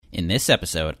In this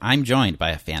episode, I'm joined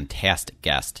by a fantastic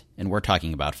guest, and we're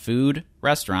talking about food,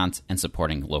 restaurants, and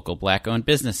supporting local Black-owned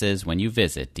businesses when you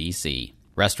visit D.C.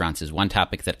 Restaurants is one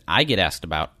topic that I get asked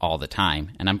about all the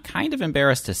time, and I'm kind of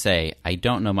embarrassed to say I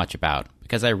don't know much about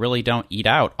because I really don't eat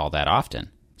out all that often.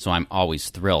 So I'm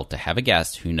always thrilled to have a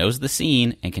guest who knows the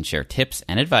scene and can share tips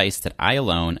and advice that I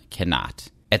alone cannot.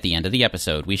 At the end of the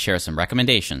episode, we share some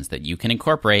recommendations that you can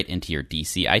incorporate into your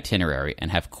DC itinerary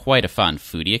and have quite a fun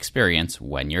foodie experience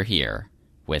when you're here.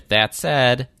 With that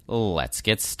said, let's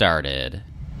get started.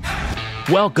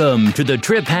 Welcome to the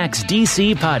Trip Hacks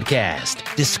DC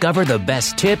podcast. Discover the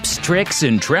best tips, tricks,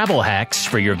 and travel hacks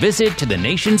for your visit to the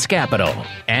nation's capital.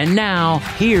 And now,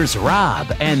 here's Rob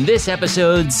and this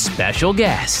episode's special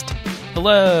guest.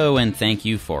 Hello, and thank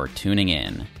you for tuning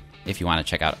in. If you want to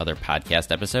check out other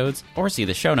podcast episodes or see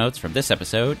the show notes from this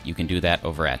episode, you can do that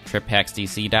over at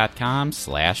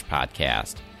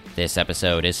triphacksdc.com/podcast. This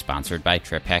episode is sponsored by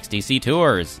Trip Hacks DC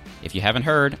Tours. If you haven't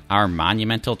heard, our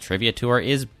Monumental Trivia Tour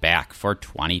is back for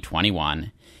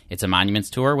 2021. It's a Monuments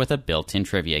tour with a built-in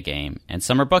trivia game, and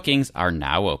summer bookings are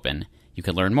now open. You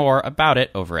can learn more about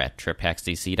it over at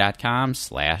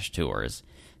triphacksdc.com/tours.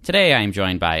 Today I am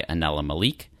joined by Anela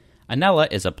Malik. Anela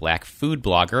is a Black food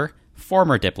blogger,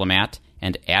 former diplomat,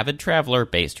 and avid traveler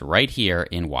based right here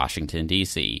in Washington,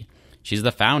 D.C. She's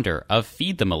the founder of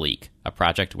Feed the Malik, a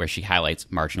project where she highlights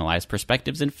marginalized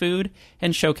perspectives in food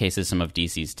and showcases some of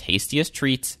D.C.'s tastiest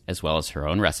treats as well as her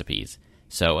own recipes.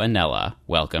 So, Anela,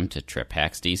 welcome to Trip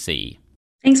Hacks DC.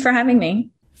 Thanks for having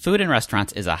me. Food and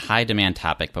restaurants is a high-demand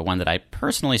topic, but one that I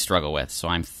personally struggle with, so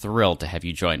I'm thrilled to have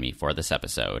you join me for this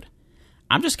episode.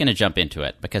 I'm just going to jump into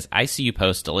it because I see you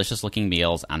post delicious-looking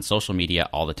meals on social media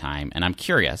all the time, and I'm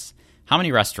curious, how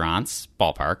many restaurants,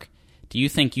 ballpark, do you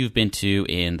think you've been to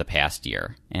in the past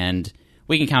year? And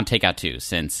we can count takeout too,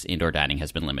 since indoor dining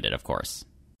has been limited, of course.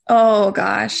 Oh,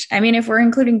 gosh. I mean, if we're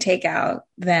including takeout,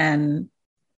 then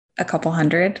a couple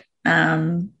hundred, at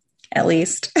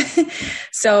least.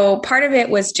 So part of it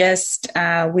was just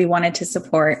we wanted to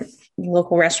support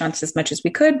local restaurants as much as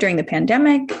we could during the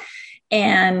pandemic.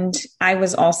 And I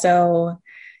was also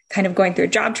kind of going through a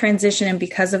job transition. And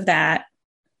because of that,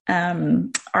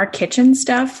 our kitchen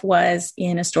stuff was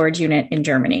in a storage unit in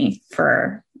Germany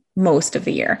for most of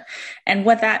the year. And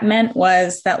what that meant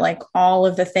was that like all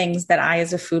of the things that I,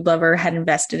 as a food lover, had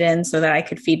invested in so that I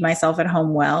could feed myself at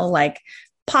home well, like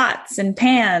pots and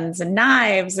pans and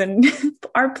knives and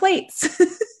our plates,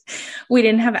 we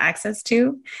didn't have access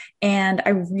to. And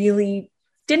I really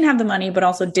didn't have the money, but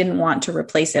also didn't want to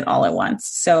replace it all at once.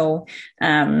 So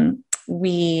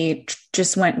we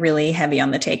just went really heavy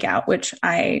on the takeout, which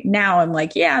I'm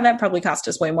like, yeah, that probably cost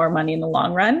us way more money in the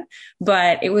long run,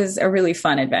 but it was a really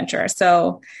fun adventure.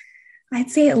 So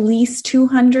I'd say at least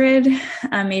 200,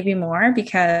 maybe more,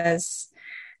 because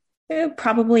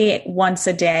probably once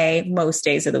a day, most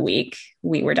days of the week,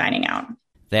 we were dining out.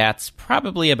 That's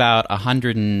probably about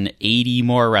 180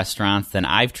 more restaurants than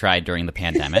I've tried during the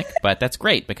pandemic, but that's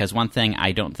great because one thing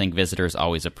I don't think visitors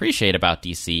always appreciate about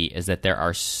DC is that there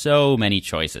are so many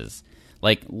choices,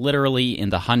 like literally in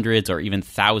the hundreds or even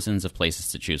thousands of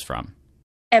places to choose from.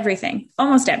 Everything,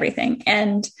 almost everything.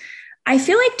 And I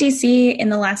feel like DC in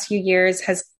the last few years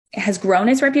has grown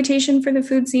its reputation for the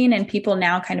food scene, and people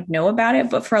now kind of know about it,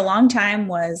 but for a long time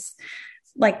was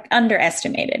like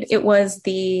underestimated. It was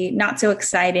the not so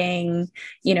exciting,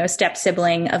 step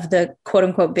sibling of the quote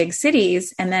unquote big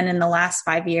cities. And then in the last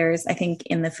 5 years, I think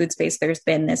in the food space, there's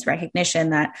been this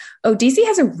recognition that, DC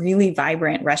has a really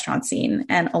vibrant restaurant scene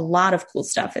and a lot of cool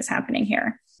stuff is happening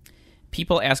here.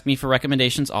 People ask me for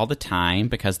recommendations all the time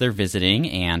because they're visiting,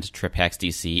 and Trip Hacks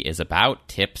DC is about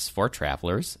tips for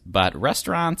travelers. But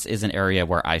restaurants is an area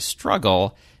where I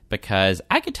struggle because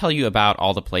I could tell you about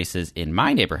all the places in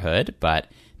my neighborhood, but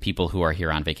people who are here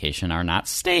on vacation are not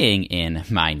staying in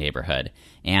my neighborhood.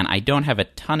 And I don't have a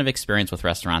ton of experience with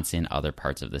restaurants in other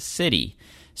parts of the city.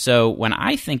 So when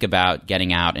I think about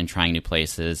getting out and trying new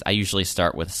places, I usually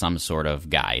start with some sort of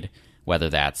guide, whether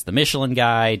that's the Michelin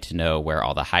Guide to know where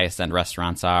all the highest end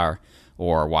restaurants are,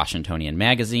 or Washingtonian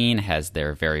Magazine has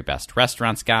their very best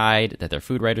restaurants guide that their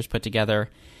food writers put together.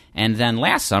 And then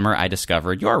last summer, I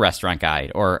discovered your restaurant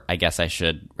guide, or I guess I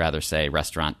should rather say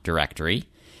restaurant directory.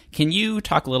 Can you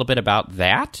talk a little bit about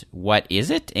that? What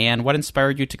is it, and what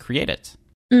inspired you to create it?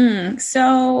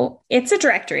 So it's a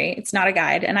directory. It's not a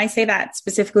guide. And I say that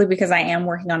specifically because I am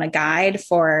working on a guide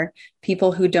for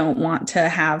people who don't want to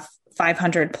have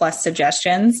 500 plus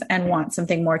suggestions and want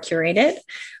something more curated.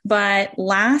 But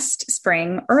last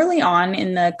spring, early on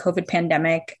in the COVID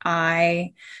pandemic,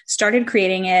 I started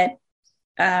creating it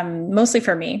mostly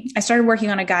for me. I started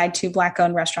working on a guide to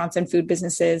Black-owned restaurants and food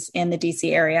businesses in the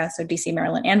DC area, so DC,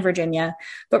 Maryland, and Virginia,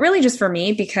 but really just for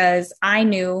me because I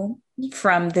knew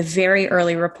from the very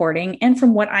early reporting and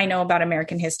from what I know about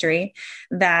American history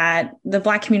that the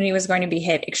Black community was going to be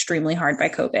hit extremely hard by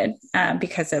COVID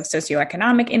because of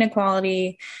socioeconomic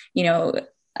inequality,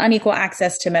 unequal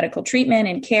access to medical treatment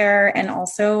and care. And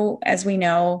also, as we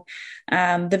know,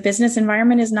 the business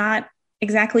environment is not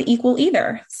exactly equal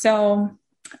either. So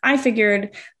I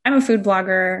figured I'm a food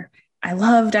blogger. I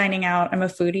love dining out. I'm a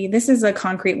foodie. This is a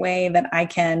concrete way that I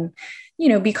can,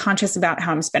 be conscious about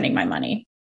how I'm spending my money.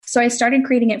 So I started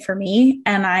creating it for me,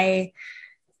 and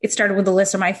it started with a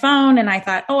list on my phone, and I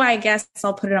thought, I guess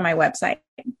I'll put it on my website.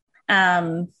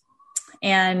 And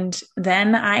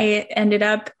then I ended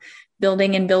up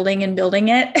building and building and building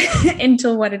it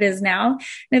until what it is now.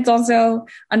 And it's also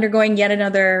undergoing yet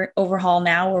another overhaul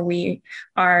now where we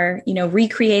are,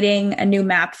 recreating a new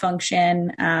map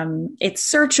function. It's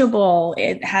searchable.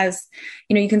 It has,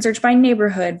 you can search by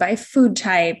neighborhood, by food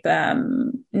type.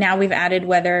 Now we've added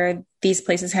whether these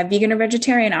places have vegan or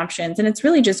vegetarian options. And it's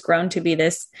really just grown to be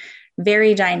this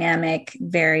very dynamic,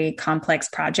 very complex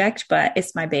project, but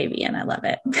it's my baby and I love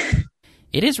it.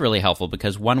 It is really helpful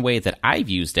because one way that I've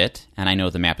used it, and I know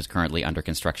the map is currently under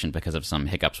construction because of some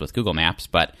hiccups with Google Maps,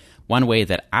 but one way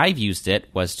that I've used it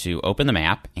was to open the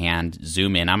map and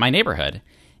zoom in on my neighborhood.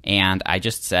 And I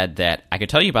just said that I could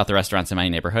tell you about the restaurants in my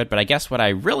neighborhood, but I guess what I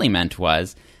really meant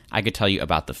was I could tell you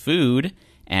about the food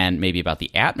and maybe about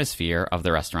the atmosphere of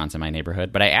the restaurants in my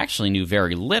neighborhood, but I actually knew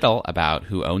very little about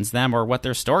who owns them or what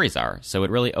their stories are. So it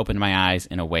really opened my eyes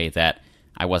in a way that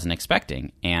I wasn't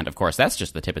expecting. And of course, that's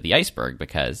just the tip of the iceberg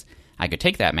because I could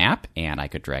take that map and I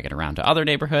could drag it around to other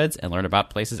neighborhoods and learn about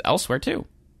places elsewhere too.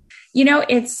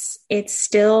 It's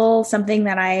still something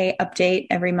that I update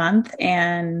every month,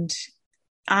 and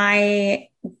I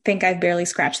think I've barely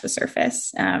scratched the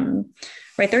surface.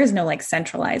 Right. There is no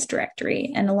centralized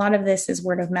directory. And a lot of this is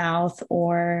word of mouth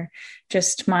or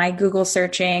just my Google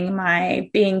searching, my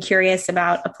being curious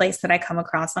about a place that I come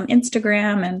across on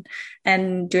Instagram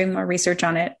and doing more research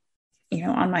on it,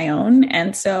 on my own.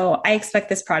 And so I expect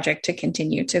this project to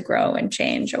continue to grow and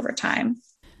change over time.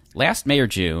 Last May or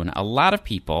June, a lot of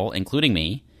people, including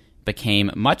me,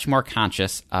 became much more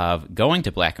conscious of going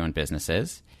to Black-owned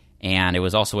businesses. And it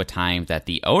was also a time that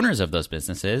the owners of those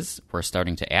businesses were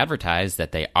starting to advertise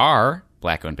that they are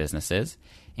Black-owned businesses.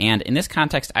 And in this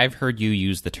context, I've heard you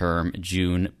use the term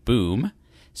June boom.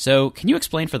 So can you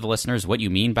explain for the listeners what you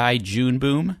mean by June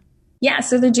boom? Yeah,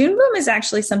 so the June boom is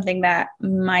actually something that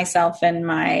myself and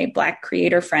my Black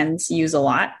creator friends use a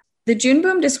lot. The June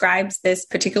boom describes this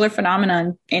particular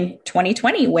phenomenon in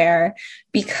 2020 where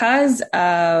because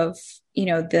of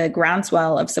the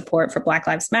groundswell of support for Black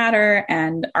Lives Matter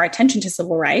and our attention to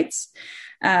civil rights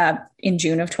in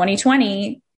June of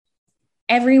 2020,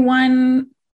 everyone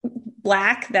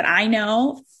Black that I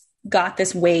know got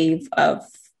this wave of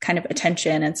kind of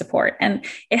attention and support. And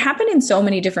it happened in so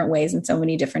many different ways and so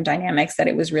many different dynamics that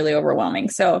it was really overwhelming.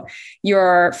 So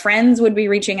your friends would be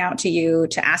reaching out to you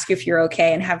to ask you if you're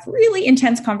okay and have really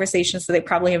intense conversations that they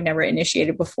probably have never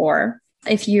initiated before.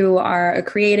 If you are a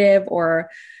creative or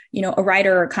a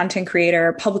writer or content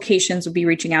creator, publications would be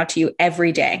reaching out to you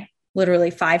every day, literally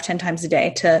 5-10 times a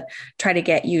day to try to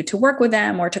get you to work with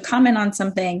them or to comment on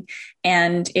something.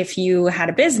 And if you had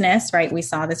a business, right, we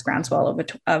saw this groundswell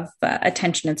of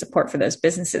attention and support for those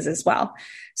businesses as well.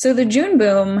 So the June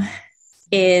boom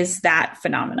is that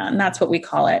phenomenon. That's what we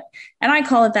call it. And I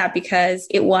call it that because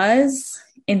it was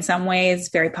in some ways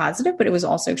very positive, but it was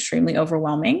also extremely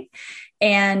overwhelming.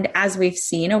 And as we've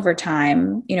seen over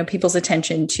time, people's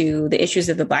attention to the issues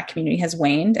of the Black community has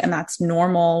waned, and that's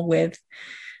normal with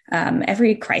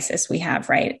every crisis we have,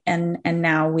 right? And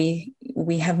now we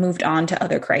have moved on to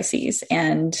other crises,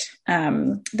 and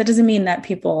that doesn't mean that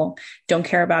people don't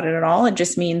care about it at all. It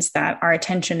just means that our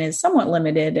attention is somewhat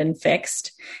limited and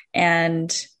fixed,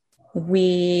 and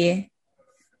we,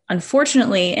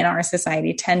 unfortunately, in our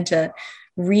society, tend to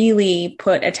really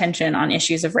put attention on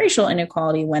issues of racial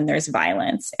inequality when there's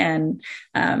violence. And,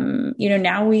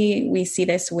 now we see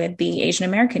this with the Asian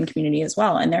American community as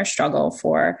well, and their struggle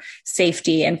for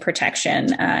safety and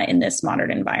protection in this modern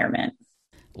environment.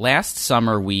 Last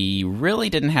summer, we really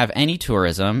didn't have any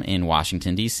tourism in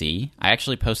Washington, D.C. I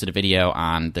actually posted a video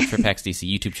on the TripHacks DC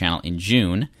YouTube channel in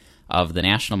June of the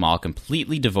National Mall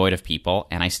completely devoid of people,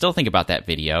 and I still think about that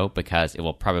video because it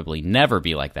will probably never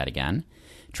be like that again.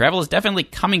 Travel is definitely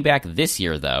coming back this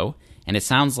year, though, and it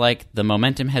sounds like the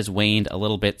momentum has waned a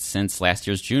little bit since last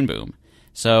year's June boom.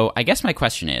 So I guess my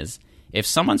question is, if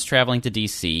someone's traveling to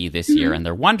DC this year and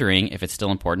they're wondering if it's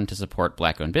still important to support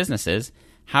Black-owned businesses,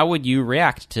 How would you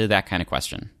react to that kind of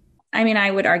question? I mean,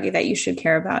 I would argue that you should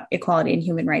care about equality and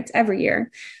human rights every year.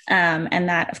 And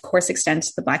that, of course, extends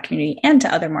to the Black community and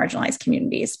to other marginalized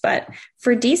communities. But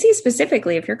for DC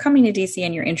specifically, if you're coming to DC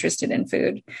and you're interested in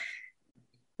food,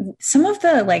 some of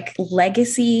the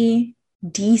legacy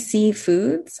DC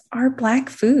foods are Black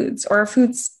foods or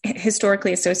foods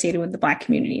historically associated with the Black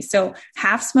community. So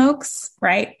half smokes,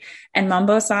 right? And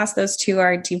mumbo sauce, those two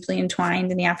are deeply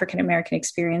entwined in the African-American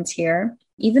experience here.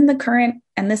 Even the current,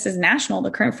 and this is national,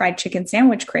 the current fried chicken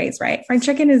sandwich craze, right? Fried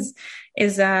chicken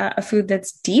is a food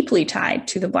that's deeply tied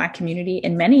to the Black community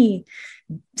in many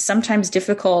sometimes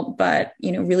difficult, but,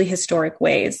 really historic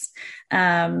ways.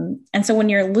 And so when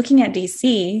you're looking at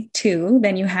DC too,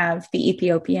 then you have the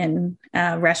Ethiopian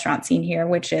restaurant scene here,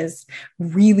 which is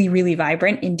really, really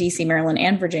vibrant in DC, Maryland,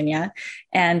 and Virginia.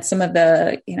 And some of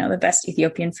the, the best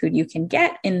Ethiopian food you can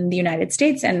get in the United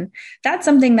States. And that's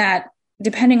something that,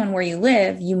 depending on where you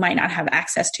live, you might not have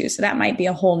access to. So that might be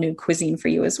a whole new cuisine for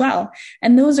you as well.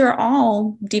 And those are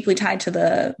all deeply tied to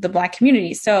the Black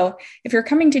community. So if you're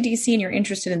coming to DC and you're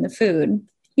interested in the food,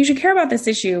 you should care about this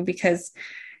issue because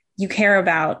you care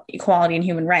about equality and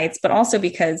human rights, but also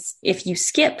because if you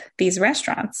skip these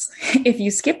restaurants, if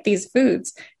you skip these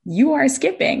foods, you are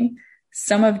skipping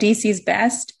some of DC's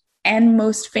best and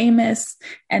most famous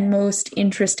and most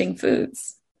interesting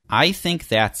foods. I think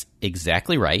that's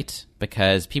exactly right,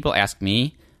 because people ask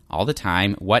me all the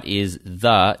time, what is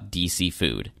the DC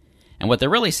food? And what they're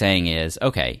really saying is,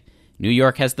 okay, New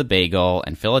York has the bagel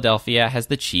and Philadelphia has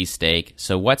the cheesesteak,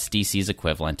 so what's DC's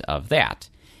equivalent of that?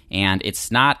 And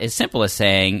it's not as simple as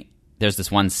saying there's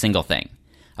this one single thing.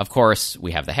 Of course,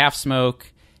 we have the half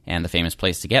smoke, and the famous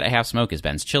place to get a half smoke is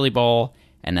Ben's Chili Bowl,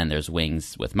 and then there's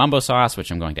wings with mumbo sauce,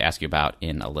 which I'm going to ask you about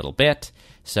in a little bit.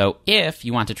 So if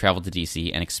you want to travel to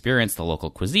DC and experience the local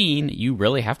cuisine, you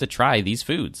really have to try these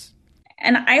foods.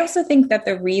 And I also think that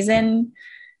the reason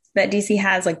that DC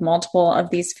has multiple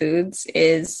of these foods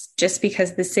is just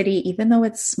because the city, even though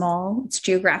it's small, it's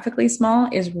geographically small,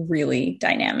 is really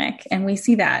dynamic. And we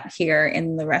see that here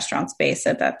in the restaurant space,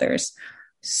 that there's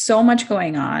so much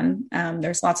going on.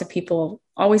 There's lots of people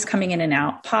always coming in and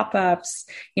out, pop-ups,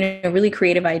 really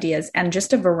creative ideas, and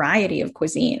just a variety of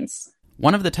cuisines.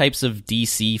 One of the types of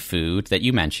DC food that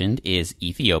you mentioned is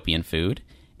Ethiopian food.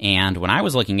 And when I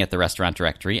was looking at the restaurant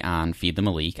directory on Feed the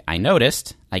Malik, I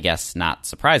noticed, I guess not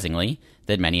surprisingly,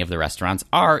 that many of the restaurants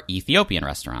are Ethiopian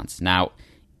restaurants. Now,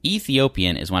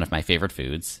 Ethiopian is one of my favorite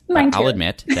foods, but I'll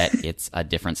admit that it's a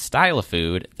different style of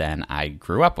food than I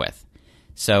grew up with.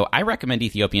 So I recommend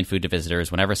Ethiopian food to visitors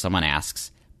whenever someone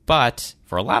asks, but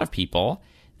for a lot of people,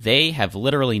 they have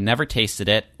literally never tasted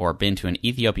it or been to an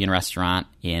Ethiopian restaurant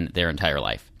in their entire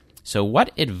life. So what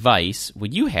advice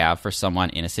would you have for someone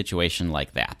in a situation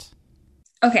like that?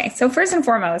 Okay, so first and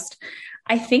foremost,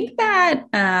 I think that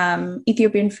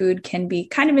Ethiopian food can be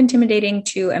kind of intimidating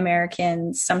to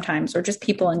Americans sometimes, or just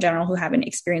people in general who haven't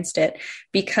experienced it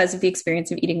because of the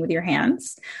experience of eating with your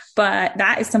hands. But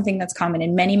that is something that's common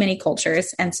in many, many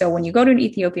cultures. And so when you go to an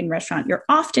Ethiopian restaurant, you're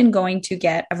often going to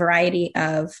get a variety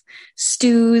of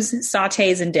stews,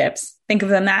 sautés, and dips. Think of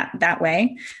them that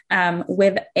way,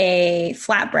 with a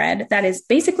flatbread that is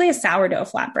basically a sourdough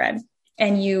flatbread.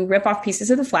 And you rip off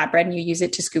pieces of the flatbread and you use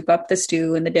it to scoop up the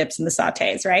stew and the dips and the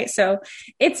sautés, right? So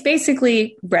it's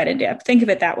basically bread and dip. Think of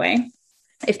it that way,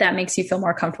 if that makes you feel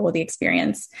more comfortable with the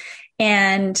experience.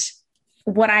 And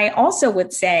what I also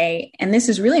would say, and this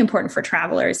is really important for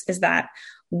travelers, is that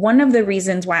one of the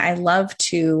reasons why I love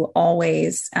to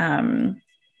always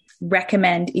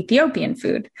recommend Ethiopian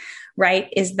food, right,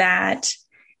 is that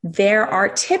there are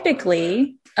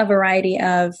typically a variety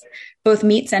of both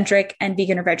meat-centric and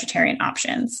vegan or vegetarian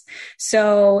options.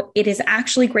 So it is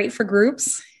actually great for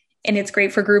groups, and it's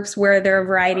great for groups where there are a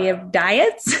variety of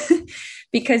diets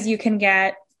because you can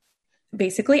get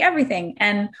basically everything.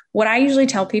 And what I usually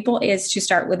tell people is to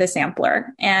start with a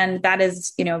sampler. And that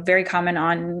is, very common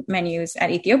on menus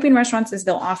at Ethiopian restaurants is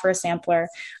they'll offer a sampler,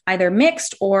 either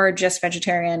mixed or just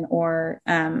vegetarian or,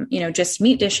 just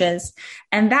meat dishes.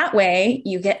 And that way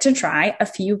you get to try a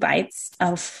few bites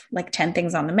of 10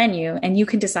 things on the menu, and you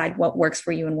can decide what works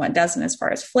for you and what doesn't as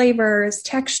far as flavors,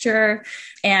 texture.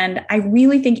 And I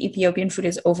really think Ethiopian food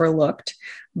is overlooked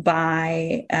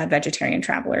by vegetarian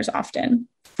travelers often.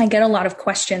 I get a lot of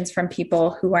questions from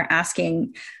people who are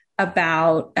asking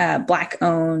about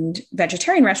Black-owned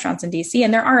vegetarian restaurants in DC.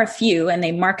 And there are a few, and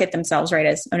they market themselves right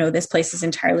as, oh no, this place is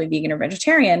entirely vegan or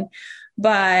vegetarian.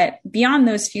 But beyond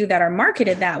those few that are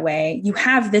marketed that way, you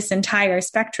have this entire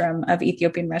spectrum of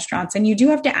Ethiopian restaurants. And you do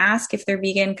have to ask if they're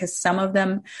vegan, because some of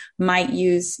them might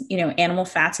use, animal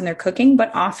fats in their cooking,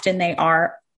 but often they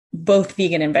are both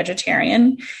vegan and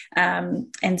vegetarian.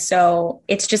 And so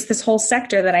it's just this whole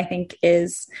sector that I think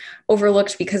is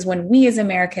overlooked, because when we as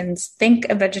Americans think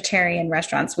of vegetarian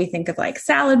restaurants, we think of like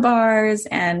salad bars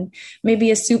and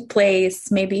maybe a soup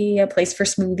place, maybe a place for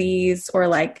smoothies, or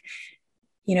like,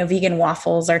 you know, vegan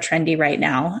waffles are trendy right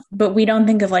now, but we don't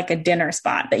think of like a dinner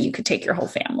spot that you could take your whole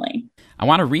family. I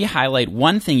want to re-highlight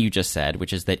one thing you just said,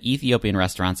 which is that Ethiopian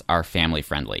restaurants are family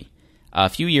friendly. A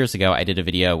few years ago, I did a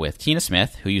video with Tina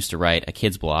Smith, who used to write a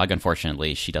kids blog.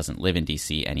 Unfortunately, she doesn't live in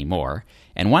DC anymore.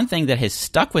 And one thing that has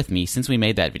stuck with me since we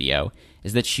made that video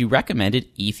is that she recommended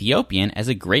Ethiopian as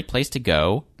a great place to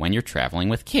go when you're traveling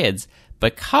with kids,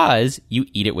 because you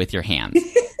eat it with your hands.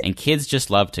 And kids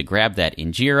just love to grab that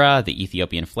injera, the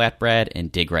Ethiopian flatbread,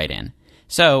 and dig right in.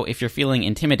 So if you're feeling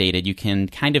intimidated, you can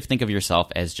kind of think of yourself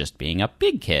as just being a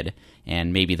big kid,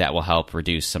 and maybe that will help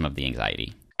reduce some of the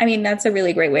anxiety. I mean, that's a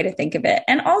really great way to think of it.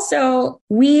 And also,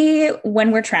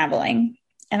 when we're traveling,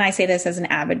 and I say this as an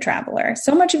avid traveler,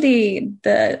 so much of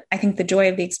I think the joy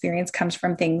of the experience comes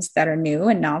from things that are new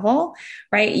and novel,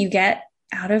 right? You get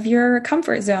out of your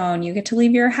comfort zone, you get to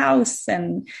leave your house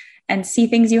and see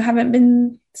things you haven't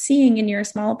been seeing in your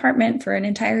small apartment for an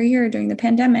entire year during the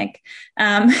pandemic.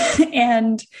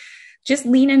 And just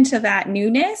lean into that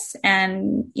newness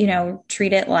and, you know,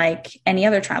 treat it like any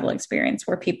other travel experience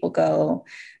where people go,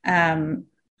 I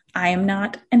am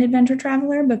not an adventure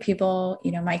traveler, but people,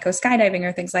 you know, might go skydiving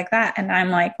or things like that. And I'm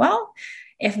like, well,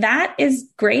 if that is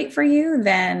great for you,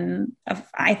 then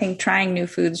I think trying new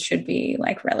foods should be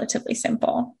like relatively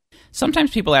simple.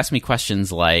 Sometimes people ask me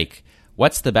questions like,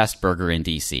 what's the best burger in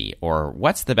DC? Or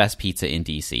what's the best pizza in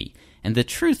DC? And the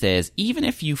truth is, even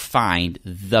if you find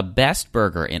the best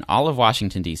burger in all of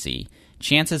Washington, D.C.,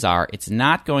 chances are it's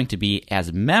not going to be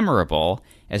as memorable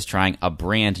as trying a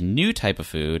brand new type of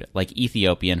food like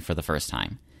Ethiopian for the first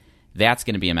time. That's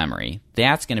going to be a memory.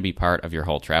 That's going to be part of your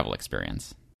whole travel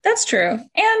experience. That's true.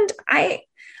 And I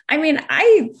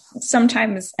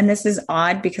sometimes, and this is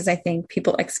odd because I think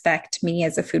people expect me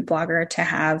as a food blogger to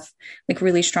have like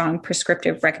really strong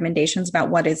prescriptive recommendations about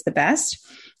what is the best.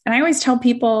 And I always tell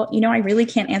people, you know, I really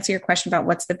can't answer your question about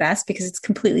what's the best because it's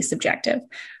completely subjective.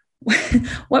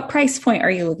 What price point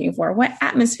are you looking for? What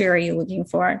atmosphere are you looking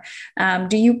for?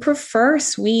 Do you prefer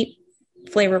sweet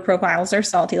flavor profiles or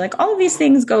salty? Like all of these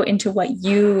things go into what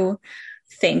you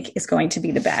think is going to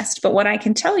be the best. But what I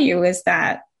can tell you is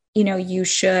that, you know, you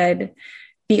should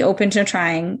be open to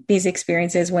trying these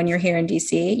experiences when you're here in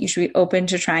DC. You should be open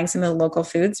to trying some of the local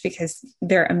foods because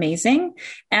they're amazing.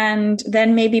 And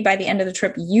then maybe by the end of the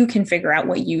trip, you can figure out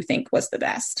what you think was the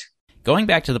best. Going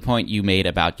back to the point you made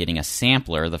about getting a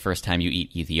sampler the first time you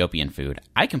eat Ethiopian food,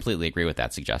 I completely agree with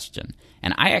that suggestion.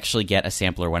 And I actually get a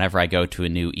sampler whenever I go to a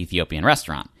new Ethiopian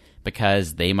restaurant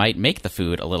because they might make the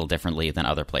food a little differently than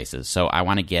other places. So I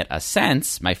want to get a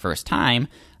sense my first time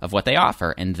of what they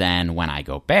offer. And then when I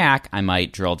go back, I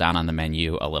might drill down on the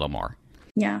menu a little more.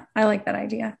 Yeah, I like that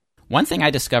idea. One thing I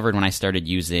discovered when I started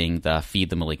using the Feed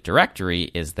the Malik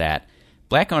directory is that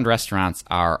Black-owned restaurants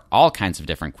are all kinds of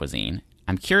different cuisine.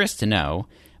 I'm curious to know,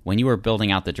 when you were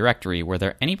building out the directory, were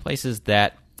there any places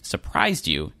that surprised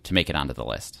you to make it onto the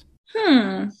list?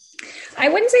 I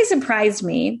wouldn't say surprised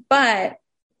me, but,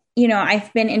 you know,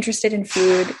 I've been interested in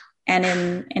food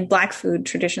and in Black food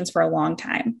traditions for a long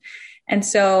time. And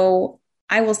so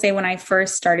I will say when I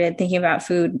first started thinking about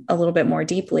food a little bit more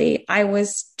deeply, I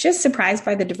was just surprised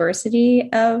by the diversity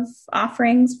of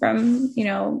offerings from, you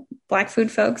know, Black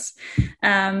food folks.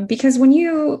 Because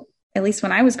at least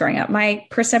when I was growing up, my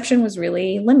perception was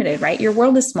really limited, right? Your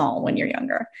world is small when you're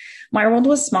younger. My world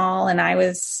was small and I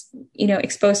was, you know,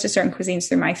 exposed to certain cuisines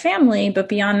through my family. But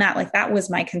beyond that, like that was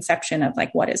my conception of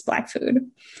like, what is Black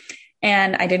food?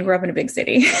 And I didn't grow up in a big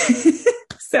city.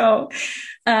 So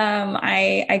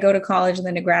I go to college and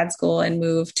then to grad school and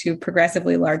move to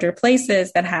progressively larger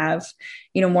places that have,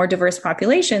 you know, more diverse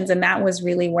populations. And that was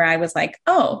really where I was like,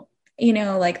 oh, you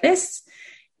know, like this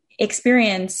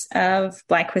experience of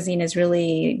Black cuisine is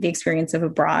really the experience of a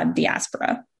broad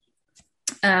diaspora.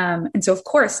 And so, of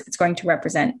course, it's going to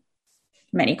represent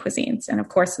many cuisines. And of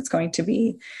course, it's going to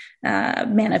be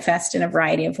manifest in a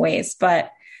variety of ways.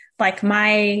 But like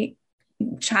my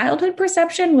childhood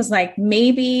perception was like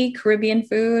maybe Caribbean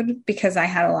food because I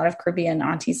had a lot of Caribbean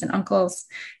aunties and uncles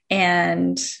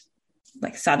and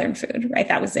like Southern food, right?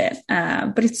 That was it.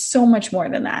 But it's so much more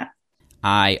than that.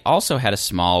 I also had a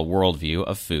small worldview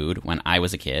of food when I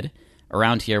was a kid.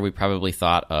 Around here, we probably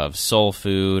thought of soul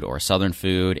food or Southern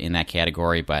food in that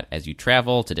category, but as you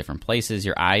travel to different places,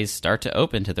 your eyes start to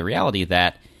open to the reality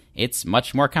that it's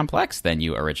much more complex than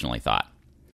you originally thought.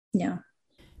 Yeah.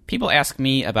 People ask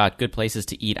me about good places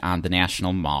to eat on the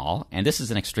National Mall, and this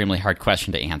is an extremely hard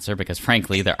question to answer because,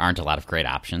 frankly, there aren't a lot of great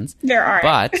options. There are.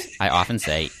 But I often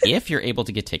say, if you're able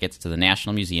to get tickets to the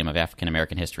National Museum of African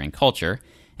American History and Culture,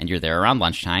 and you're there around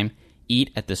lunchtime,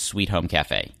 eat at the Sweet Home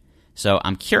Cafe. So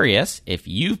I'm curious if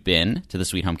you've been to the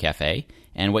Sweet Home Cafe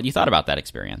and what you thought about that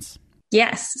experience.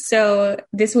 Yes. So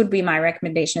this would be my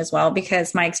recommendation as well,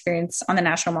 because my experience on the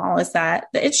National Mall is that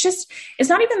it's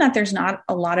not even that there's not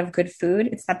a lot of good food.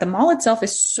 It's that the mall itself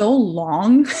is so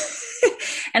long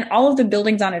and all of the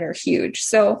buildings on it are huge.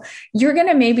 So you're going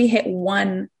to maybe hit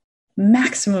one,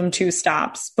 maximum 2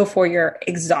 stops before you're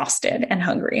exhausted and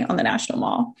hungry on the National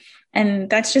Mall. And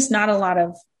that's just not a lot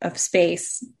of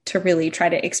space to really try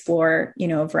to explore,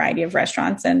 a variety of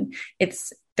restaurants. And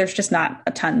there's just not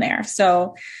a ton there.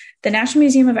 So the National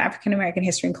Museum of African American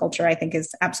History and Culture, I think,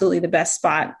 is absolutely the best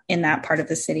spot in that part of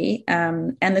the city.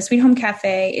 And the Sweet Home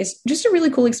Cafe is just a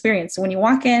really cool experience. So when you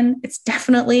walk in, it's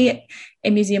definitely a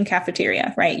museum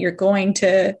cafeteria, right? You're going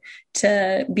to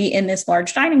be in this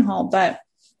large dining hall, but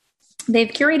they've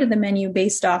curated the menu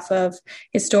based off of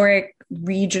historic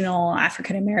regional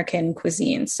African American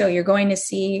cuisine. So you're going to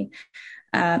see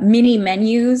mini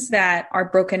menus that are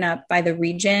broken up by the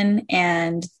region,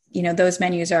 and those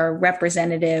menus are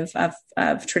representative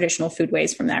of traditional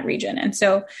foodways from that region. And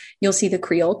so you'll see the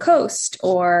Creole Coast,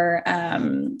 or,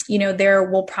 there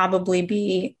will probably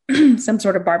be some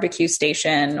sort of barbecue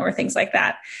station or things like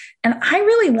that. And I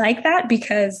really like that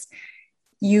because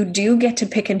you do get to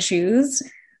pick and choose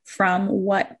from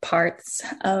what parts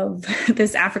of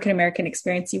this African-American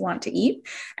experience you want to eat.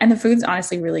 And the food's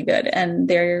honestly really good. And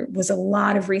there was a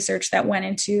lot of research that went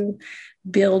into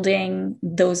building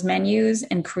those menus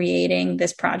and creating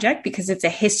this project, because it's a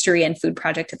history and food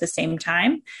project at the same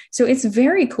time. So it's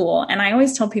very cool. And I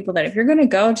always tell people that if you're going to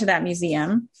go to that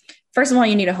museum, first of all,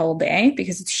 you need a whole day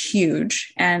because it's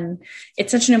huge and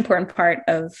it's such an important part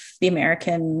of the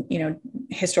American,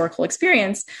 historical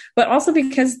experience, but also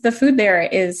because the food there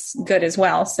is good as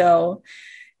well. So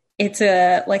it's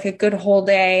a good whole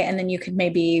day. And then you could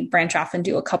maybe branch off and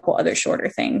do a couple other shorter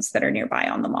things that are nearby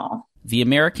on the mall. The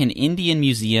American Indian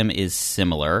Museum is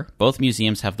similar. Both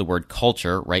museums have the word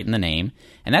culture right in the name,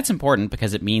 and that's important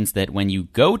because it means that when you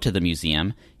go to the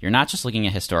museum, you're not just looking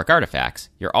at historic artifacts,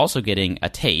 you're also getting a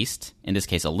taste, in this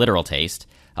case a literal taste,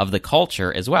 of the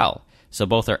culture as well. So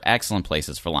both are excellent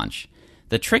places for lunch.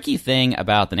 The tricky thing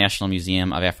about the National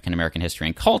Museum of African American History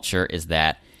and Culture is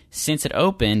that since it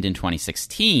opened in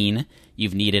 2016,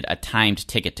 you've needed a timed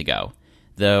ticket to go.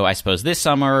 Though I suppose this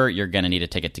summer, you're going to need a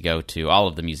ticket to go to all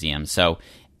of the museums, so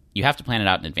you have to plan it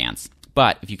out in advance.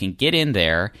 But if you can get in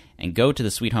there and go to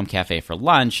the Sweet Home Cafe for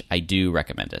lunch, I do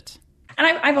recommend it. And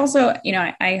I've also,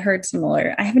 I heard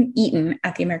similar. I haven't eaten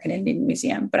at the American Indian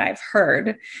Museum, but I've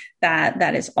heard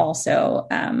that is also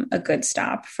a good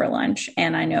stop for lunch.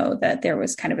 And I know that there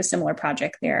was kind of a similar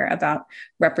project there about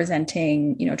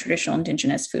representing, traditional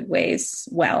indigenous foodways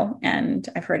well. And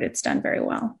I've heard it's done very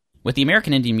well. With the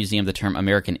American Indian Museum, the term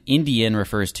American Indian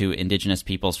refers to indigenous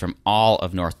peoples from all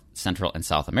of North, Central, and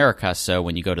South America. So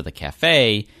when you go to the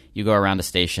cafe, you go around the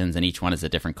stations, and each one is a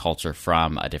different culture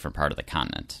from a different part of the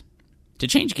continent. To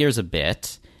change gears a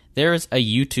bit, there's a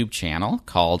YouTube channel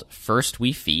called First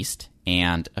We Feast,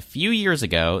 and a few years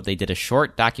ago, they did a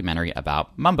short documentary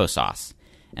about mumbo sauce.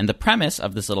 And the premise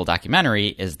of this little documentary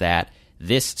is that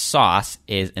this sauce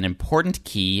is an important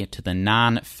key to the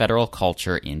non-federal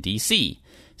culture in D.C.,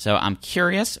 So I'm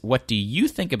curious, what do you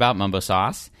think about mumbo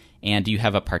sauce? And do you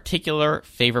have a particular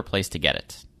favorite place to get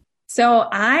it? So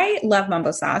I love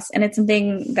mumbo sauce, and it's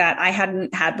something that I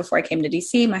hadn't had before I came to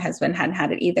DC. My husband hadn't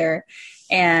had it either.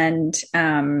 And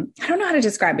I don't know how to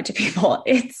describe it to people.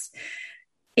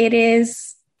 It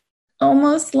is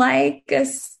almost like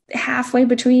halfway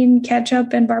between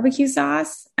ketchup and barbecue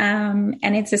sauce. And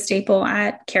it's a staple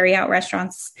at carry-out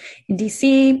restaurants in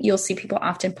DC. You'll see people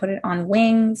often put it on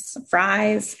wings,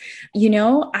 fries.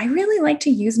 I really like to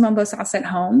use mumbo sauce at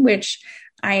home, which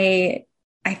I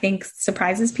think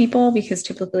surprises people because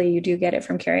typically you do get it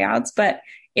from carry-outs, but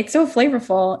it's so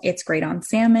flavorful. It's great on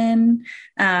salmon.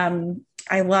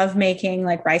 I love making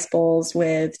rice bowls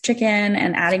with chicken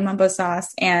and adding mumbo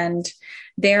sauce. And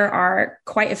there are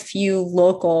quite a few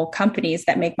local companies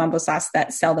that make mumbo sauce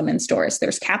that sell them in stores.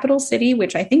 There's Capital City,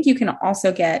 which I think you can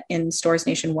also get in stores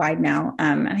nationwide now.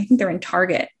 And I think they're in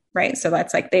Target, right? So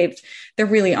that's they're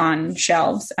really on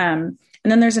shelves. And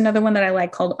then there's another one that I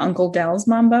like called Uncle Del's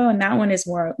Mambo, and that one is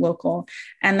more local.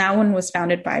 And that one was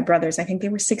founded by brothers. I think they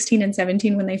were 16 and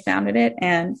 17 when they founded it,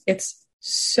 and it's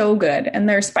so good. And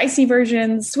there are spicy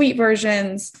versions, sweet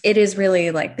versions. It is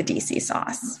really like the DC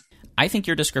sauce. I think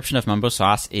your description of mumbo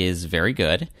sauce is very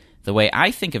good. The way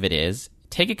I think of it is,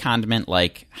 take a condiment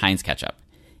like Heinz ketchup.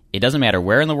 It doesn't matter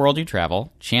where in the world you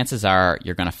travel, chances are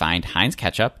you're going to find Heinz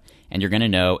ketchup and you're going to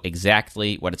know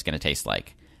exactly what it's going to taste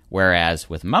like. Whereas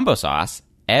with Mumbo sauce,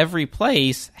 every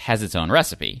place has its own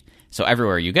recipe. So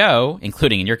everywhere you go,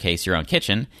 including in your case, your own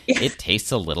kitchen, it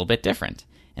tastes a little bit different.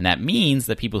 And that means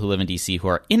that people who live in DC who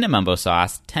are into Mumbo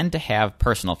sauce tend to have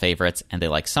personal favorites, and they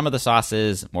like some of the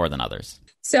sauces more than others.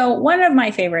 So one of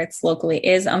my favorites locally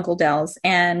is Uncle Del's.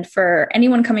 And for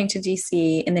anyone coming to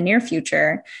DC in the near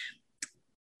future,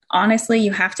 honestly,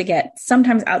 you have to get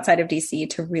sometimes outside of DC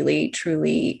to really,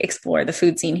 truly explore the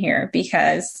food scene here,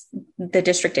 because the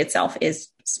district itself is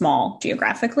small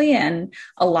geographically and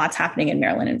a lot's happening in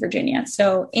Maryland and Virginia.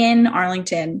 So in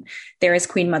Arlington, there is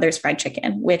Queen Mother's Fried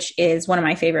Chicken, which is one of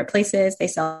my favorite places. They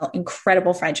sell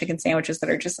incredible fried chicken sandwiches that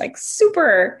are just like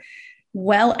super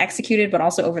well executed, but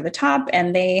also over the top.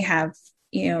 And they have,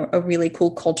 a really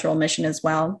cool cultural mission as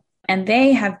well. And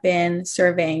they have been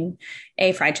serving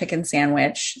a fried chicken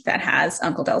sandwich that has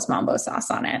Uncle Del's Mambo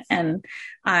sauce on it. And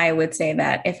I would say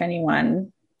that if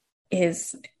anyone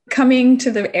is coming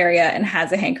to the area and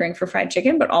has a hankering for fried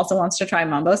chicken, but also wants to try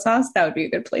Mambo sauce, that would be a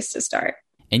good place to start.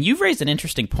 And you've raised an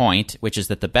interesting point, which is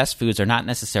that the best foods are not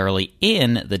necessarily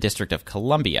in the District of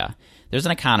Columbia. There's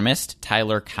an economist,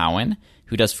 Tyler Cowen,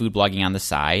 who does food blogging on the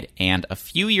side. And a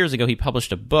few years ago, he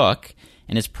published a book,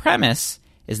 and his premise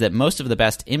is that most of the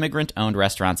best immigrant-owned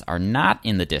restaurants are not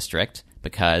in the district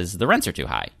because the rents are too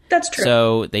high. That's true.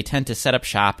 So they tend to set up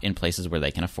shop in places where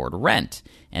they can afford rent.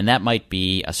 And that might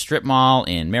be a strip mall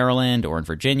in Maryland or in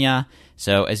Virginia.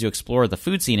 So as you explore the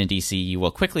food scene in D.C., you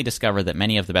will quickly discover that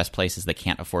many of the best places that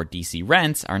can't afford D.C.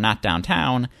 rents are not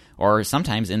downtown or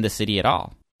sometimes in the city at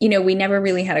all. We never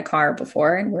really had a car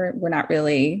before, and we're not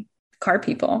really car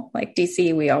people. Like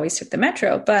D.C., we always took the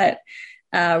metro. But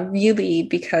really,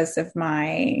 because of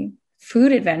my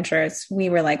food adventures, we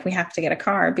were like, we have to get a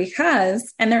car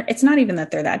because, and it's not even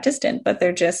that they're that distant, but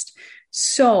they're just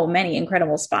so many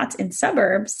incredible spots in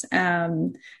suburbs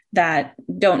that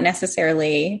don't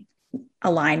necessarily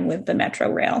align with the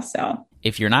metro rail. So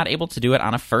if you're not able to do it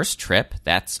on a first trip,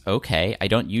 that's okay. I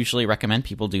don't usually recommend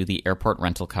people do the airport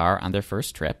rental car on their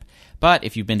first trip. But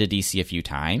if you've been to DC a few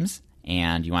times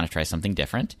and you want to try something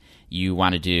different, you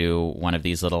want to do one of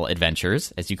these little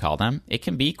adventures, as you call them, it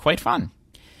can be quite fun.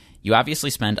 You obviously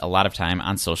spend a lot of time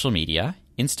on social media,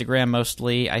 Instagram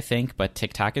mostly, I think, but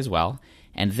TikTok as well.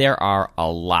 And there are a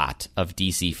lot of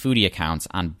DC foodie accounts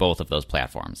on both of those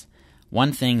platforms.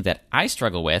 One thing that I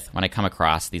struggle with when I come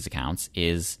across these accounts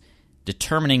is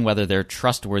determining whether they're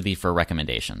trustworthy for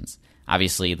recommendations.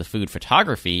 Obviously, the food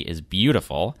photography is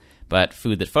beautiful, but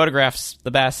food that photographs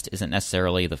the best isn't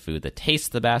necessarily the food that tastes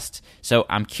the best. So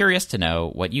I'm curious to know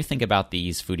what you think about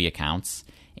these foodie accounts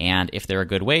and if they're a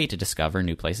good way to discover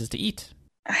new places to eat.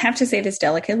 I have to say this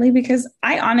delicately because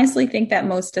I honestly think that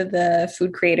most of the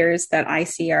food creators that I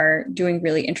see are doing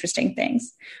really interesting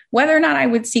things. Whether or not I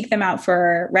would seek them out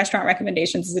for restaurant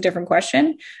recommendations is a different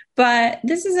question. But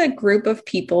this is a group of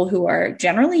people who are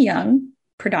generally young,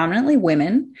 predominantly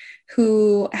women,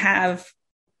 who have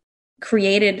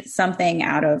created something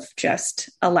out of just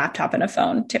a laptop and a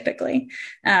phone, typically.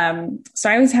 So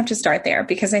I always have to start there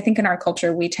because I think in our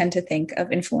culture, we tend to think of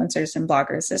influencers and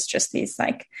bloggers as just these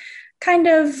like kind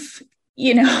of,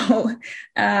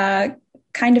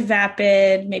 kind of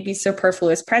vapid, maybe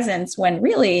superfluous presence, when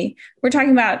really we're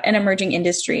talking about an emerging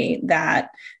industry that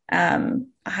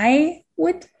I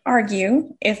would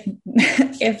argue if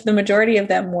the majority of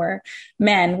them were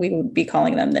men, we would be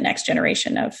calling them the next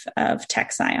generation of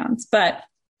tech scions. But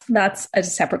that's a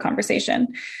separate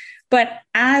conversation. But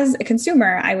as a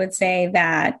consumer, I would say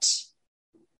that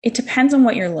it depends on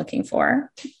what you're looking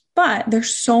for. But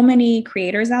there's so many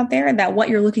creators out there that what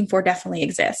you're looking for definitely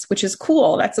exists, which is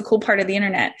cool. That's the cool part of the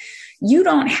internet. You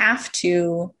don't have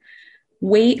to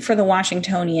wait for the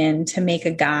Washingtonian to make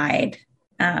a guide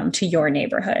to your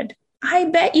neighborhood. I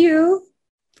bet you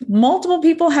multiple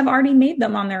people have already made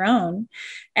them on their own,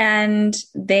 and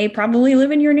they probably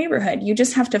live in your neighborhood. You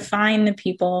just have to find the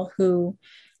people who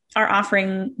are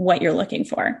offering what you're looking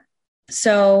for.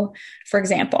 So, for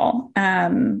example,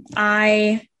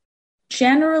 I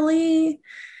generally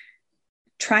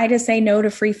try to say no to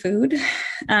free food.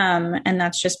 And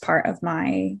that's just part of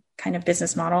my kind of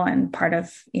business model and part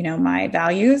of, my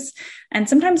values. And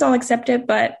sometimes I'll accept it,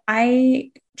 but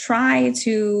I try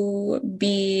to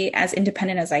be as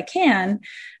independent as I can,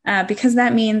 because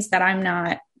that means that I'm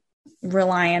not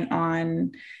reliant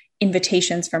on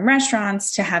invitations from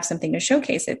restaurants to have something to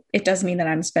showcase. It does mean that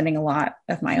I'm spending a lot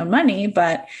of my own money,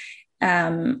 but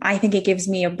I think it gives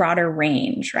me a broader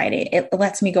range, right? It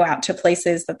lets me go out to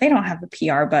places that they don't have a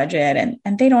PR budget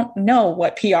and they don't know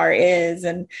what PR is,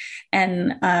 and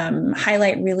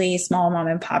highlight really small mom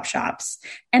and pop shops.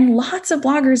 And lots of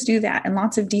bloggers do that, and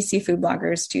lots of DC food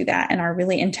bloggers do that, and are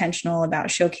really intentional about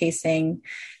showcasing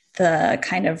the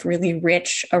kind of really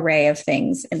rich array of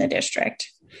things in the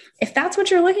district. If that's what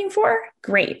you're looking for,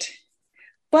 great.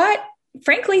 But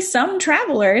frankly, some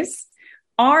travelers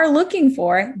are looking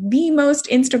for the most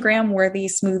Instagram worthy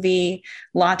smoothie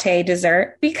latte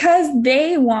dessert because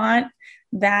they want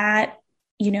that,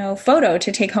 photo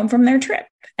to take home from their trip.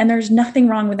 And there's nothing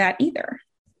wrong with that either.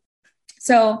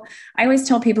 So I always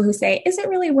tell people who say, is it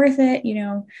really worth it?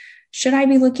 Should I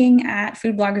be looking at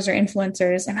food bloggers or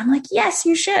influencers? And I'm like, yes,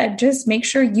 you should. Just make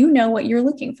sure you know what you're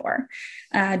looking for.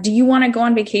 Do you want to go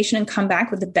on vacation and come back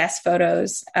with the best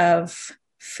photos of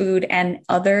food and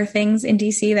other things in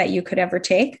DC that you could ever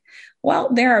take? Well,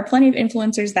 there are plenty of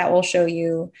influencers that will show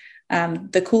you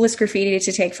the coolest graffiti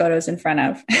to take photos in front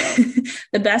of,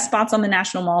 the best spots on the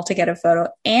National Mall to get a photo,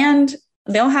 and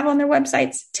they'll have on their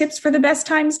websites tips for the best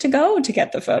times to go to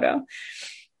get the photo.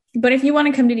 But if you want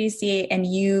to come to DC and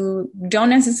you don't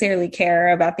necessarily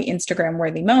care about the Instagram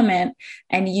worthy moment,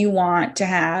 and you want to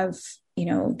have,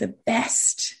 the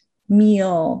best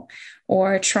meal,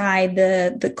 or try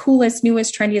the coolest,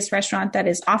 newest, trendiest restaurant that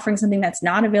is offering something that's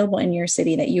not available in your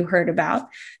city that you heard about,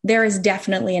 there is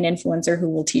definitely an influencer who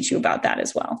will teach you about that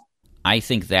as well. I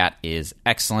think that is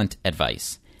excellent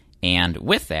advice. And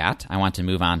with that, I want to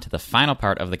move on to the final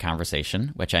part of the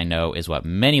conversation, which I know is what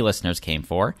many listeners came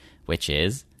for, which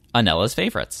is Anella's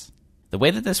favorites. The way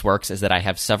that this works is that I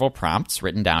have several prompts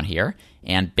written down here,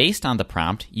 and based on the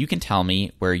prompt, you can tell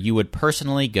me where you would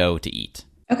personally go to eat.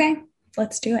 Okay,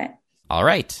 let's do it. All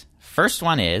right. First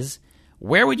one is,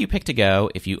 where would you pick to go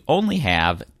if you only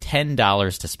have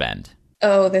 $10 to spend?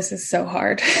 Oh, this is so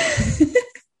hard.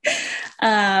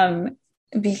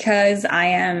 Because I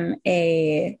am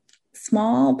a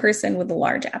small person with a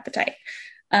large appetite.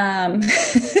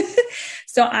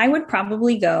 So I would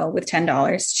probably go with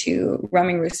 $10 to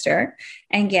Roaming Rooster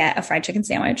and get a fried chicken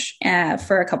sandwich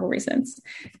for a couple reasons.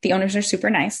 The owners are super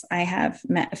nice. I have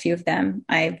met a few of them.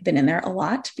 I've been in there a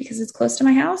lot because it's close to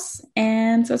my house.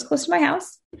 And so it's close to my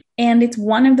house. And it's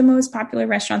one of the most popular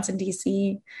restaurants in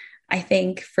DC, I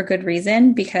think, for good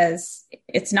reason, because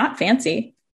it's not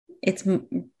fancy. It's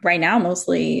right now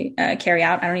mostly carry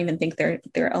out. I don't even think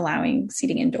they're allowing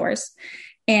seating indoors.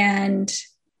 And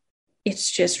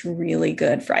it's just really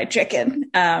good fried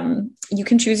chicken. You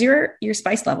can choose your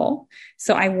spice level.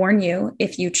 So I warn you,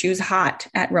 if you choose hot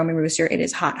at Roaming Rooster, it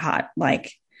is hot,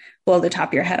 like blow the top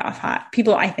of your head off hot.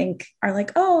 People, I think, are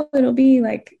like, oh, it'll be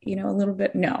like, a little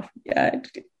bit. No,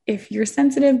 if you're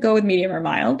sensitive, go with medium or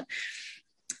mild.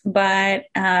 But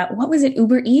what was it?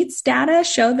 Uber Eats data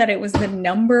showed that it was the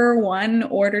number one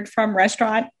ordered from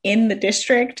restaurant in the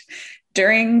district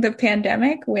during the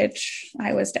pandemic, which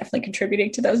I was definitely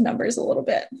contributing to those numbers a little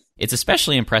bit. It's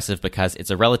especially impressive because it's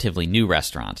a relatively new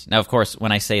restaurant. Now, of course,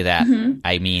 when I say that,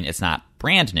 I mean it's not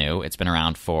brand new. It's been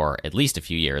around for at least a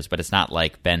few years, but it's not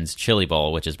like Ben's Chili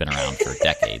Bowl, which has been around for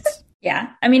decades.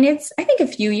 Yeah. I mean, it's, I think, a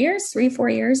few years,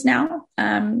 3-4 years now.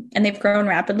 And they've grown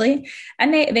rapidly.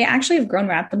 And they actually have grown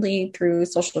rapidly through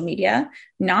social media.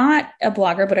 Not a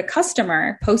blogger, but a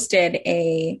customer posted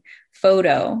a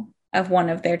photo of one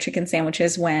of their chicken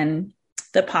sandwiches when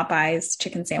the Popeyes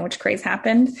chicken sandwich craze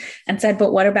happened, and said,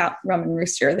 but what about Roaming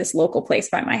Rooster, this local place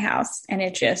by my house? And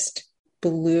it just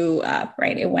blew up,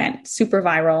 right? It went super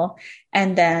viral.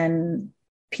 And then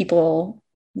people,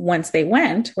 once they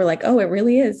went, were like, oh, it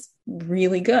really is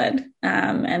really good.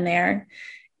 And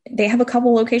they have a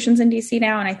couple locations in DC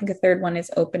now, and I think a third one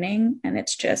is opening, and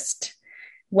it's just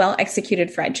well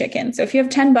executed fried chicken. So if you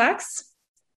have $10,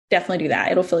 definitely do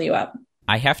that. It'll fill you up.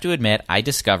 I have to admit, I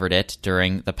discovered it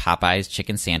during the Popeyes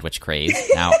chicken sandwich craze.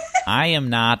 Now, I am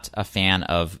not a fan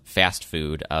of fast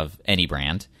food of any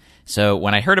brand. So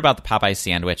when I heard about the Popeyes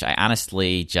sandwich, I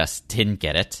honestly just didn't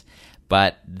get it.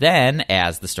 But then,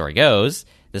 as the story goes,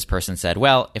 this person said,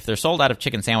 well, if they're sold out of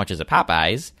chicken sandwiches at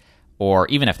Popeyes, or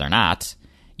even if they're not,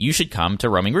 you should come to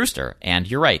Roaming Rooster. And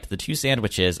you're right, the two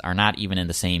sandwiches are not even in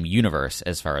the same universe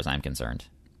as far as I'm concerned.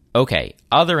 Okay,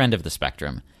 other end of the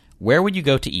spectrum. Where would you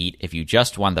go to eat if you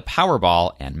just won the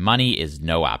Powerball and money is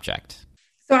no object?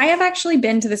 So I have actually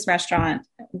been to this restaurant,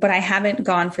 but I haven't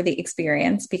gone for the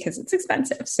experience because it's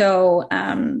expensive. So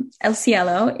El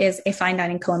Cielo is a fine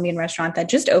dining Colombian restaurant that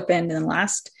just opened in the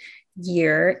last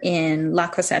year in La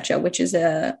Cosecha, which is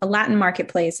a Latin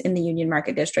marketplace in the Union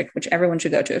Market District, which everyone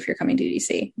should go to if you're coming to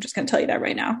DC. I'm just going to tell you that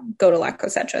right now. Go to La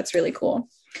Cosecha. It's really cool.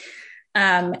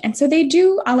 And so they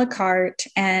do a la carte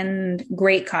and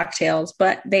great cocktails,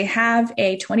 but they have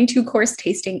a 22 course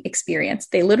tasting experience.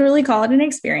 They literally call it an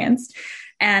experience.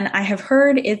 And I have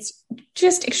heard it's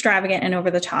just extravagant and over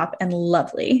the top and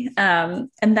lovely. And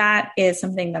that is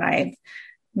something that I've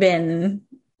been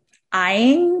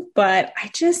eyeing, but I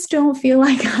just don't feel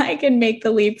like I can make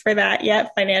the leap for that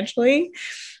yet financially.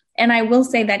 And I will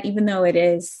say that even though it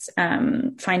is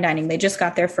fine dining, they just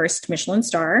got their first Michelin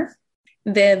star.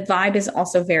 The vibe is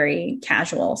also very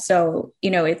casual. So,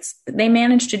 they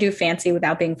manage to do fancy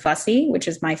without being fussy, which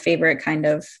is my favorite kind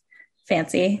of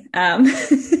fancy.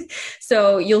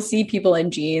 So you'll see people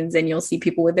in jeans and you'll see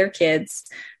people with their kids,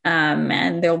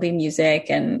 and there'll be music,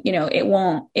 and, it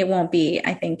won't be,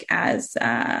 I think, as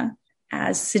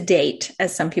sedate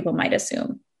as some people might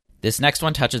assume. This next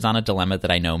one touches on a dilemma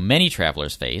that I know many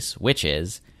travelers face, which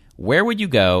is, where would you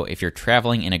go if you're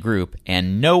traveling in a group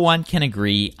and no one can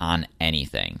agree on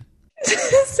anything?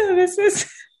 So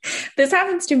this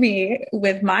happens to me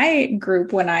with my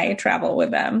group when I travel with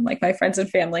them, like my friends and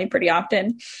family, pretty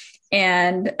often.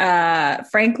 And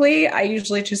frankly, I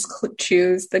usually just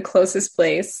choose the closest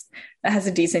place that has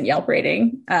a decent Yelp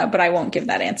rating, but I won't give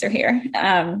that answer here.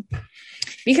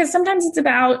 Because sometimes it's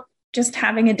about just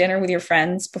having a dinner with your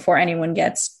friends before anyone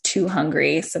gets too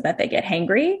hungry so that they get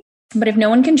hangry. But if no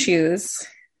one can choose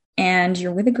and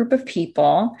you're with a group of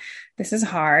people, this is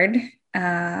hard.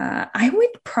 I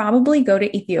would probably go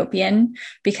to Ethiopian,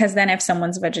 because then if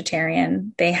someone's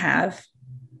vegetarian, they have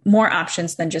more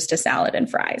options than just a salad and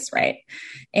fries, right?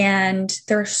 And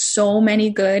there are so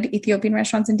many good Ethiopian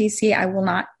restaurants in DC. I will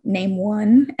not name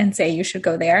one and say you should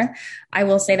go there. I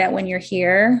will say that when you're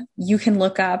here, you can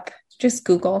look up, just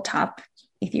Google top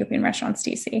Ethiopian restaurants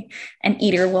DC, and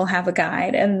Eater will have a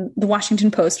guide, and the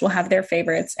Washington Post will have their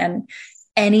favorites. And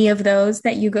any of those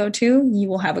that you go to, you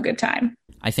will have a good time.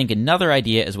 I think another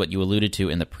idea is what you alluded to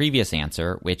in the previous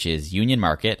answer, which is Union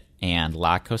Market and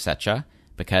La Cosecha,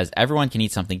 because everyone can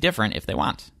eat something different if they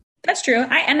want. That's true.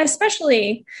 And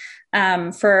especially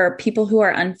for people who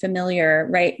are unfamiliar,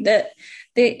 right?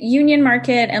 The Union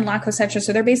Market and La Cosecha,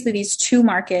 so they're basically these two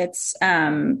markets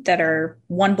that are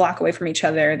 1 block away from each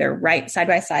other. They're right side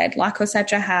by side. La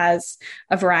Cosecha has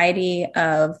a variety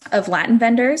of Latin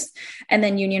vendors, and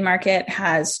then Union Market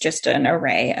has just an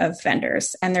array of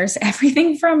vendors. And there's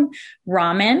everything from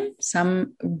ramen,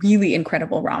 some really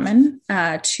incredible ramen,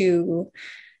 to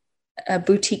a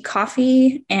boutique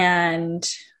coffee, and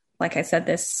like I said,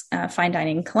 this fine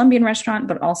dining Colombian restaurant,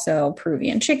 but also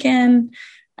Peruvian chicken.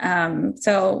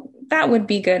 So that would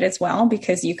be good as well,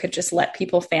 because you could just let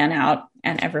people fan out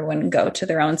and everyone go to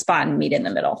their own spot and meet in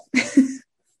the middle.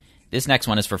 This next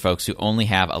one is for folks who only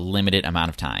have a limited amount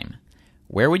of time.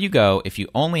 Where would you go if you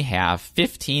only have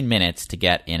 15 minutes to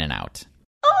get in and out?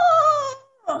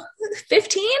 Oh,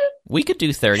 15? We could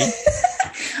do 30.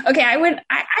 Okay, I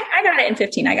got it in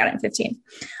 15.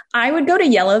 I would go to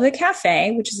Yellow the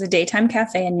Cafe, which is a daytime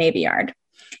cafe in Navy Yard.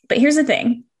 But here's the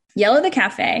thing. Yellow the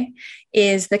Cafe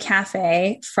is the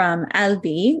cafe from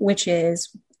Albi, which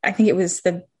is, I think it was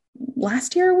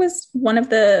last year was one of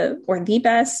the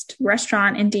best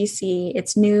restaurant in DC.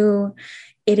 It's new.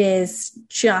 It is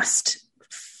just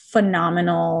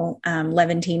phenomenal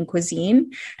Levantine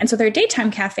cuisine. And so their daytime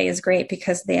cafe is great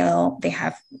because they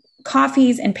have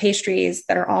coffees and pastries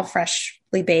that are all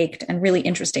freshly baked and really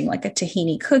interesting, like a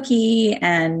tahini cookie.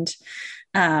 And,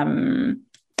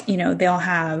 they'll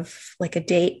have like a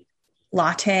date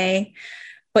latte,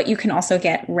 but you can also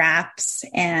get wraps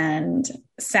and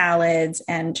salads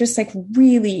and just like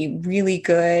really, really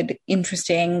good,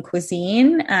 interesting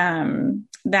cuisine.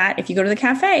 That if you go to the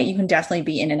cafe, you can definitely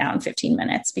be in and out in 15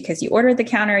 minutes because you order at the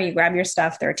counter, you grab your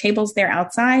stuff. There are tables there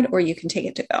outside, or you can take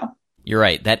it to go. You're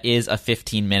right. That is a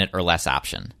 15-minute or less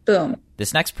option. Boom.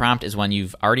 This next prompt is one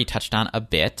you've already touched on a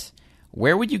bit.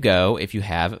 Where would you go if you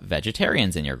have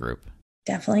vegetarians in your group?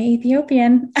 Definitely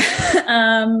Ethiopian. But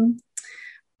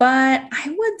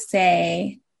I would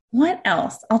say, what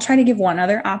else? I'll try to give one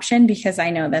other option because I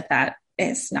know that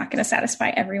is not going to satisfy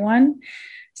everyone.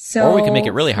 So, or we can make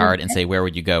it really hard and say, where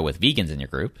would you go with vegans in your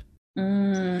group?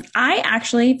 I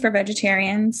actually, for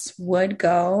vegetarians, would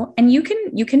go, and you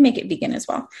can make it vegan as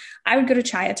well. I would go to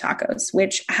Chaya Tacos,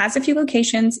 which has a few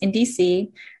locations in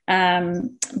DC,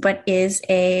 but is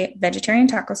a vegetarian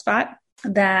taco spot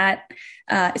that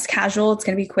is casual. It's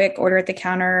going to be quick, order at the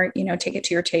counter, take it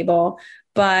to your table.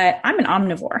 But I'm an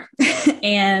omnivore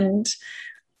and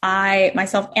I,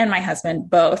 myself and my husband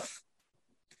both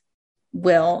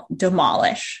will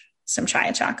demolish some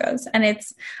Chaya Tacos. And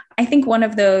it's, I think, one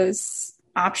of those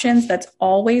options that's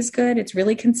always good. It's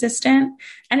really consistent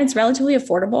and it's relatively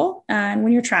affordable. And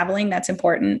when you're traveling, that's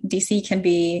important. DC can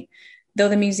be though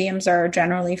the museums are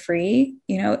generally free,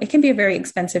 it can be a very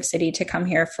expensive city to come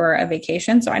here for a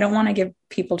vacation. So I don't want to give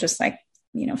people just like,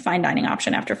 fine dining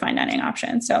option after fine dining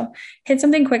option. So hit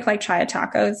something quick like Chaya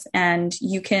Tacos, and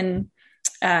you can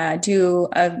do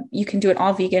it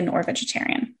all vegan or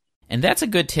vegetarian. And that's a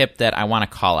good tip that I want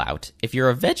to call out. If you're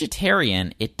a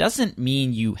vegetarian, it doesn't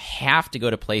mean you have to go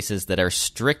to places that are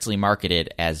strictly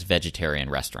marketed as vegetarian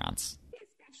restaurants.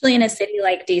 Especially in a city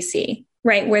like DC,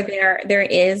 right, where there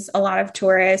is a lot of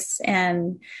tourists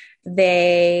and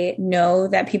they know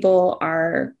that people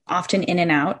are often in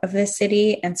and out of this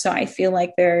city. And so I feel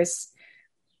like there's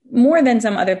more than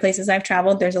some other places I've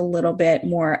traveled, there's a little bit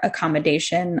more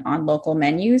accommodation on local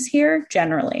menus here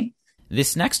generally.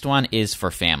 This next one is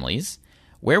for families.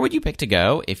 Where would you pick to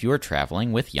go if you were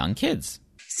traveling with young kids?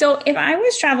 So if I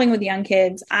was traveling with young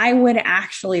kids, I would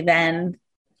actually then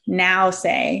now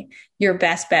say your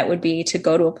best bet would be to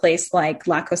go to a place like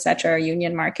La Cosecha or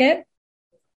Union Market.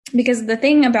 Because the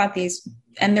thing about these,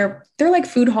 and they're like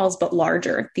food halls, but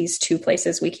larger, these two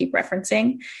places we keep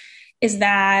referencing, is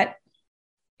that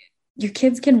your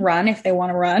kids can run if they want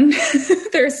to run.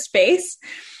 There's space.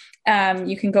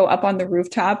 You can go up on the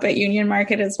rooftop at Union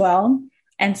Market as well.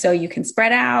 And so you can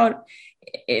spread out.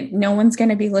 No one's going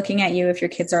to be looking at you if your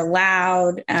kids are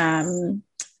loud.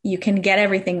 You can get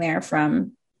everything there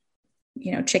from,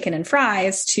 chicken and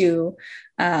fries to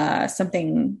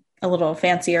something a little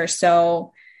fancier.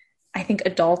 So I think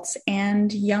adults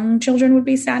and young children would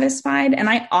be satisfied. And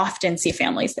I often see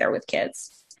families there with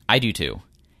kids. I do too.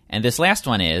 And this last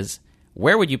one is,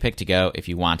 where would you pick to go if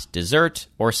you want dessert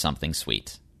or something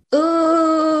sweet?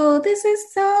 Oh, this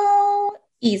is so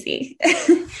easy.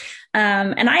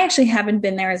 And I actually haven't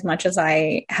been there as much as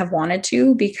I have wanted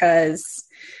to because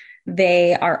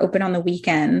they are open on the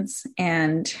weekends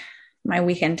and my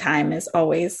weekend time is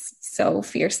always so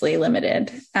fiercely limited.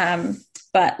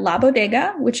 But La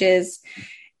Bodega,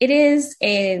 it is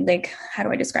a, like, how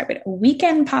do I describe it? A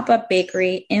weekend pop-up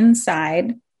bakery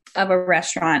inside of a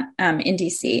restaurant in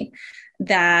DC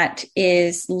that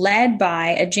is led by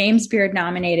a James Beard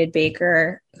nominated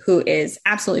baker who is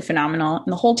absolutely phenomenal.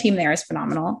 And the whole team there is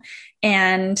phenomenal.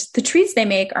 And the treats they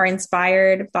make are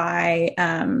inspired by,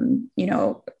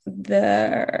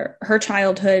 her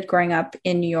childhood growing up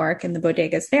in New York and the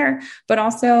bodegas there, but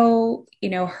also,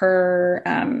 her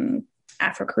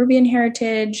Afro-Caribbean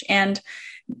heritage. And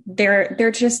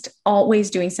they're just always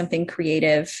doing something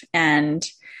creative. And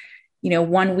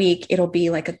one week it'll be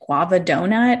like a guava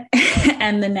donut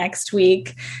and the next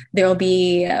week there'll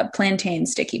be plantain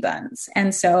sticky buns.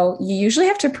 And so you usually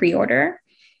have to pre-order,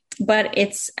 but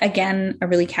it's again, a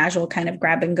really casual kind of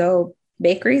grab and go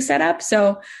bakery setup.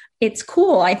 So it's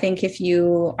cool. I think if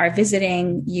you are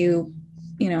visiting, you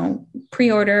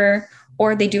pre-order,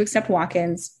 or they do accept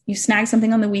walk-ins, you snag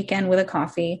something on the weekend with a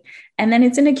coffee, and then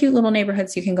it's in a cute little neighborhood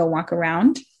so you can go walk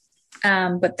around.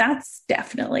 But that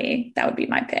would be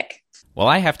my pick. Well,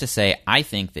 I have to say, I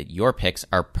think that your picks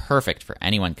are perfect for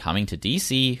anyone coming to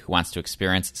DC who wants to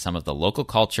experience some of the local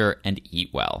culture and eat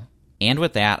well. And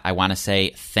with that, I want to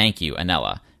say thank you,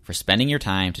 Anela, for spending your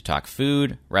time to talk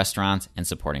food, restaurants, and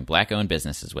supporting Black-owned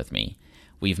businesses with me.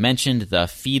 We've mentioned the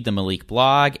Feed the Malik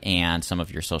blog and some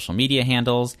of your social media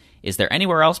handles. Is there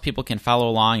anywhere else people can follow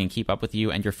along and keep up with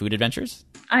you and your food adventures?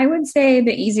 I would say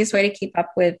the easiest way to keep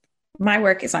up with my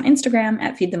work is on Instagram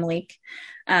at Feed the Malik.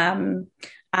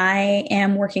 I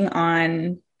am working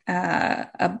on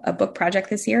a book project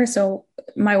this year. So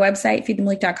my website,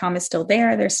 feedthemalik.com, is still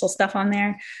there. There's still stuff on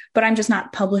there, but I'm just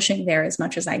not publishing there as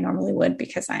much as I normally would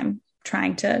because I'm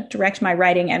trying to direct my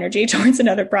writing energy towards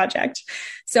another project.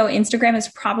 So Instagram is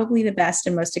probably the best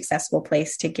and most accessible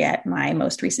place to get my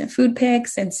most recent food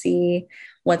picks and see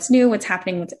what's new, what's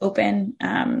happening, what's open.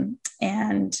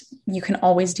 And you can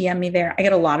always DM me there. I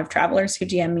get a lot of travelers who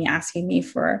DM me asking me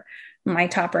for my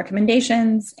top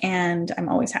recommendations, and I'm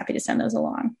always happy to send those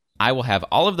along. I will have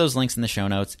all of those links in the show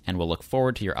notes, and we'll look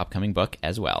forward to your upcoming book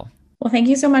as well. Well, thank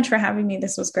you so much for having me.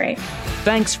 This was great.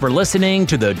 Thanks for listening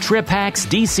to the Trip Hacks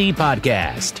DC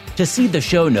podcast. To see the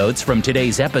show notes from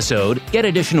today's episode, get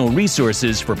additional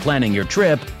resources for planning your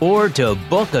trip, or to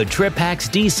book a Trip Hacks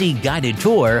DC guided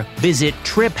tour, visit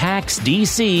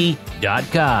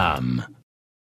triphacksdc.com.